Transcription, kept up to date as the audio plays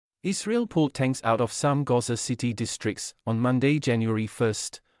Israel pulled tanks out of some Gaza City districts on Monday, January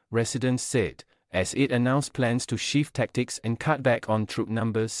 1st, residents said, as it announced plans to shift tactics and cut back on troop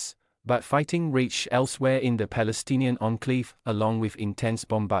numbers, but fighting raged elsewhere in the Palestinian enclave along with intense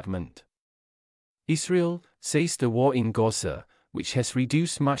bombardment. Israel says the war in Gaza, which has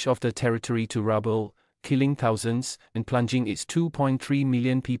reduced much of the territory to rubble, killing thousands and plunging its 2.3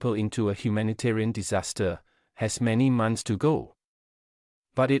 million people into a humanitarian disaster, has many months to go.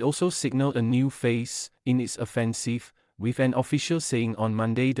 But it also signaled a new phase in its offensive, with an official saying on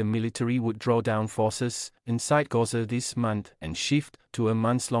Monday the military would draw down forces inside Gaza this month and shift to a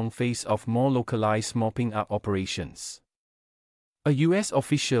months-long phase of more localized mopping-up operations. A U.S.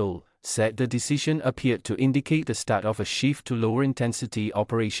 official said the decision appeared to indicate the start of a shift to lower-intensity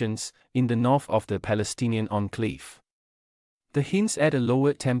operations in the north of the Palestinian enclave. The hints at a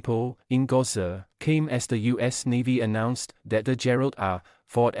lowered tempo in Gaza came as the U.S. Navy announced that the Gerald R.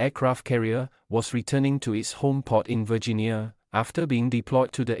 Ford aircraft carrier was returning to its home port in Virginia after being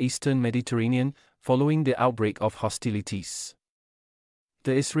deployed to the eastern Mediterranean following the outbreak of hostilities.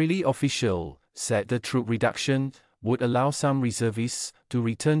 The Israeli official said the troop reduction would allow some reservists to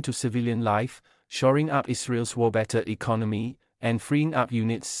return to civilian life, shoring up Israel's war-battered economy and freeing up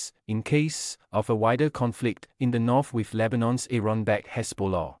units in case of a wider conflict in the north with Lebanon's Iran-backed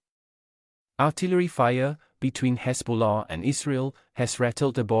Hezbollah. Artillery fire between Hezbollah and Israel has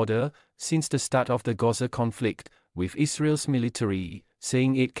rattled the border since the start of the Gaza conflict, with Israel's military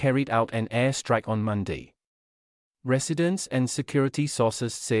saying it carried out an airstrike on Monday. Residents and security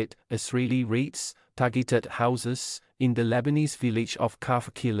sources said Israeli raids targeted houses in the Lebanese village of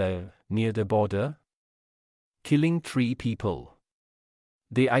Kafr Kila, near the border, killing 3 people.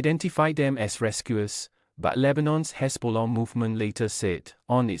 They identified them as rescuers, but Lebanon's Hezbollah movement later said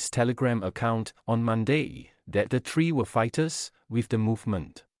on its Telegram account on Monday that the 3 were fighters with the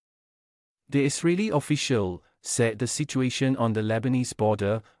movement. The Israeli official said the situation on the Lebanese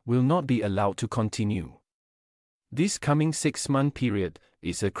border will not be allowed to continue. This coming 6-month period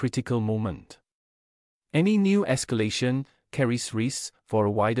is a critical moment. Any new escalation carries risks for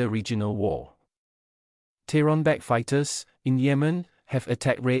a wider regional war. Tehran-backed fighters in Yemen have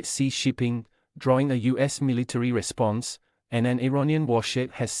attacked Red Sea shipping, drawing a U.S. military response, and an Iranian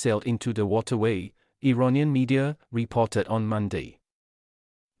warship has sailed into the waterway, Iranian media reported on Monday.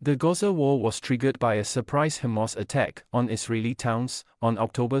 The Gaza war was triggered by a surprise Hamas attack on Israeli towns on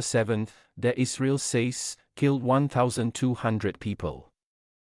October 7 that Israel says killed 1,200 people.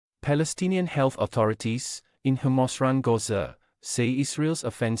 Palestinian health authorities in Hamas-run Gaza say Israel's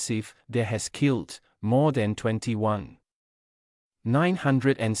offensive there has killed more than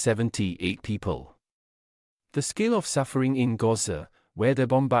 21,978 people. The scale of suffering in Gaza, where the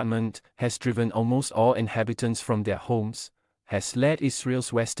bombardment has driven almost all inhabitants from their homes, has led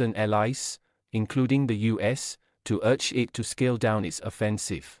Israel's Western allies, including the US, to urge it to scale down its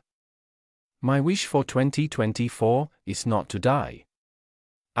offensive. My wish for 2024 is not to die.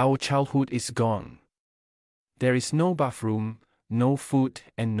 Our childhood is gone. There is no bathroom, no food,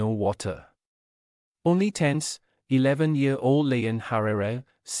 and no water. Only tents, 11-year-old Leon Harera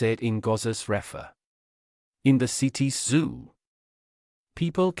said in Gaza's Rafah. In the city's zoo,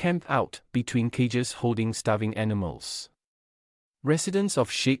 people camp out between cages holding starving animals. Residents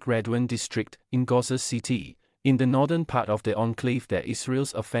of Sheikh Radwan district in Gaza City, in the northern part of the enclave that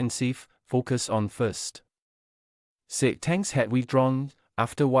Israel's offensive focused on first, said tanks had withdrawn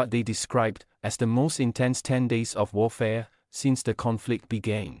after what they described as the most intense 10 days of warfare since the conflict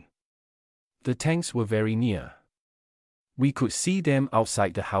began. The tanks were very near. We could see them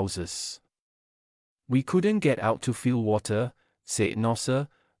outside the houses. We couldn't get out to fill water, said Nasser,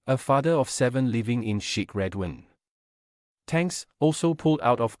 a father of 7 living in Sheikh Radwan. Tanks also pulled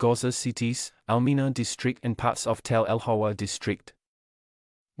out of Gaza City's Al-Mina district and parts of Tel El-Hawa district,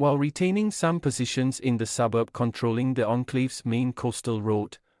 while retaining some positions in the suburb controlling the enclave's main coastal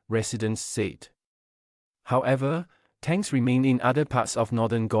road, residents said. However, tanks remain in other parts of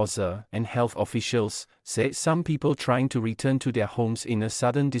northern Gaza, and health officials said some people trying to return to their homes in a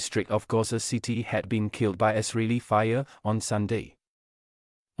southern district of Gaza City had been killed by Israeli fire on Sunday.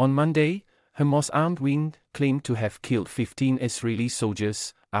 On Monday, Hamas armed wing claimed to have killed 15 Israeli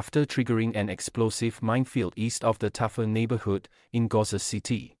soldiers after triggering an explosive minefield east of the Tafah neighborhood in Gaza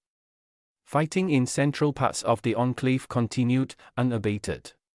City. Fighting in central parts of the enclave continued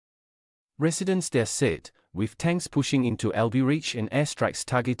unabated. Residents there said, with tanks pushing into Al-Bureij and airstrikes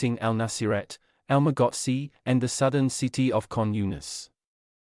targeting Al-Nasirat, Al-Maghazi, and the southern city of Khan Yunis.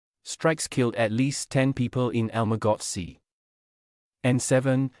 Strikes killed at least 10 people in Al-Maghazi and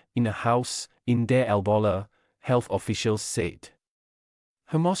 7 in a house in Deir el-Balah, health officials said.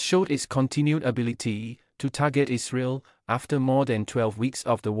 Hamas showed its continued ability to target Israel after more than 12 weeks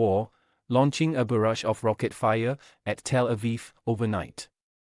of the war, launching a barrage of rocket fire at Tel Aviv overnight.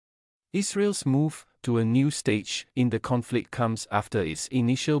 Israel's move to a new stage in the conflict comes after its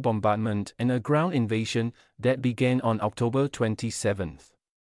initial bombardment and a ground invasion that began on October 27.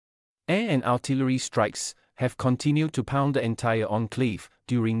 Air and artillery strikes have continued to pound the entire enclave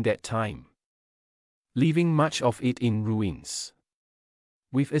during that time, leaving much of it in ruins.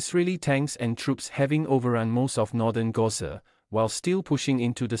 With Israeli tanks and troops having overrun most of northern Gaza, while still pushing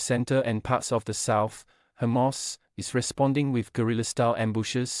into the center and parts of the south, Hamas is responding with guerrilla-style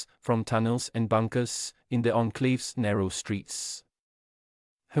ambushes from tunnels and bunkers in the enclave's narrow streets.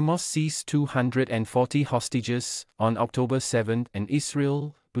 Hamas seized 240 hostages on October 7 and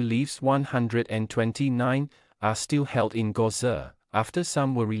Israel believes 129 are still held in Gaza, after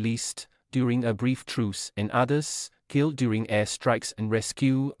some were released during a brief truce and others killed during airstrikes and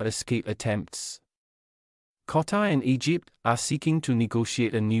rescue or escape attempts. Qatar and Egypt are seeking to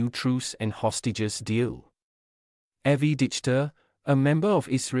negotiate a new truce and hostages deal. Avi Dichter, a member of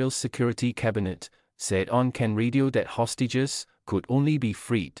Israel's security cabinet, said on Can Radio that hostages could only be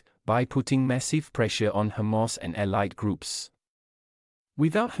freed by putting massive pressure on Hamas and allied groups.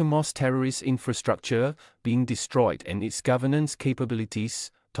 Without Hamas terrorist infrastructure being destroyed and its governance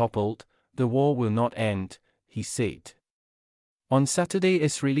capabilities toppled, the war will not end, he said. On Saturday,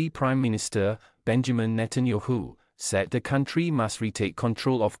 Israeli Prime Minister Benjamin Netanyahu said the country must retake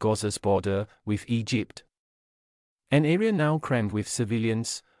control of Gaza's border with Egypt, an area now crammed with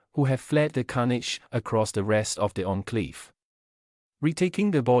civilians who have fled the carnage across the rest of the enclave.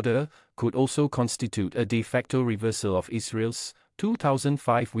 Retaking the border could also constitute a de facto reversal of Israel's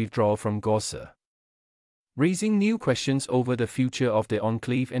 2005 withdrawal from Gaza, raising new questions over the future of the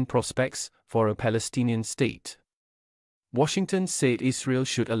enclave and prospects for a Palestinian state. Washington said Israel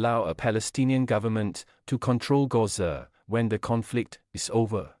should allow a Palestinian government to control Gaza when the conflict is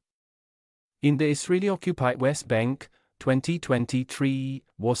over. In the Israeli-occupied West Bank, 2023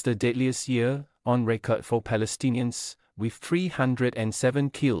 was the deadliest year on record for Palestinians, with 307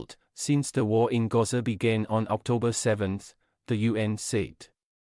 killed since the war in Gaza began on October 7, the UN said.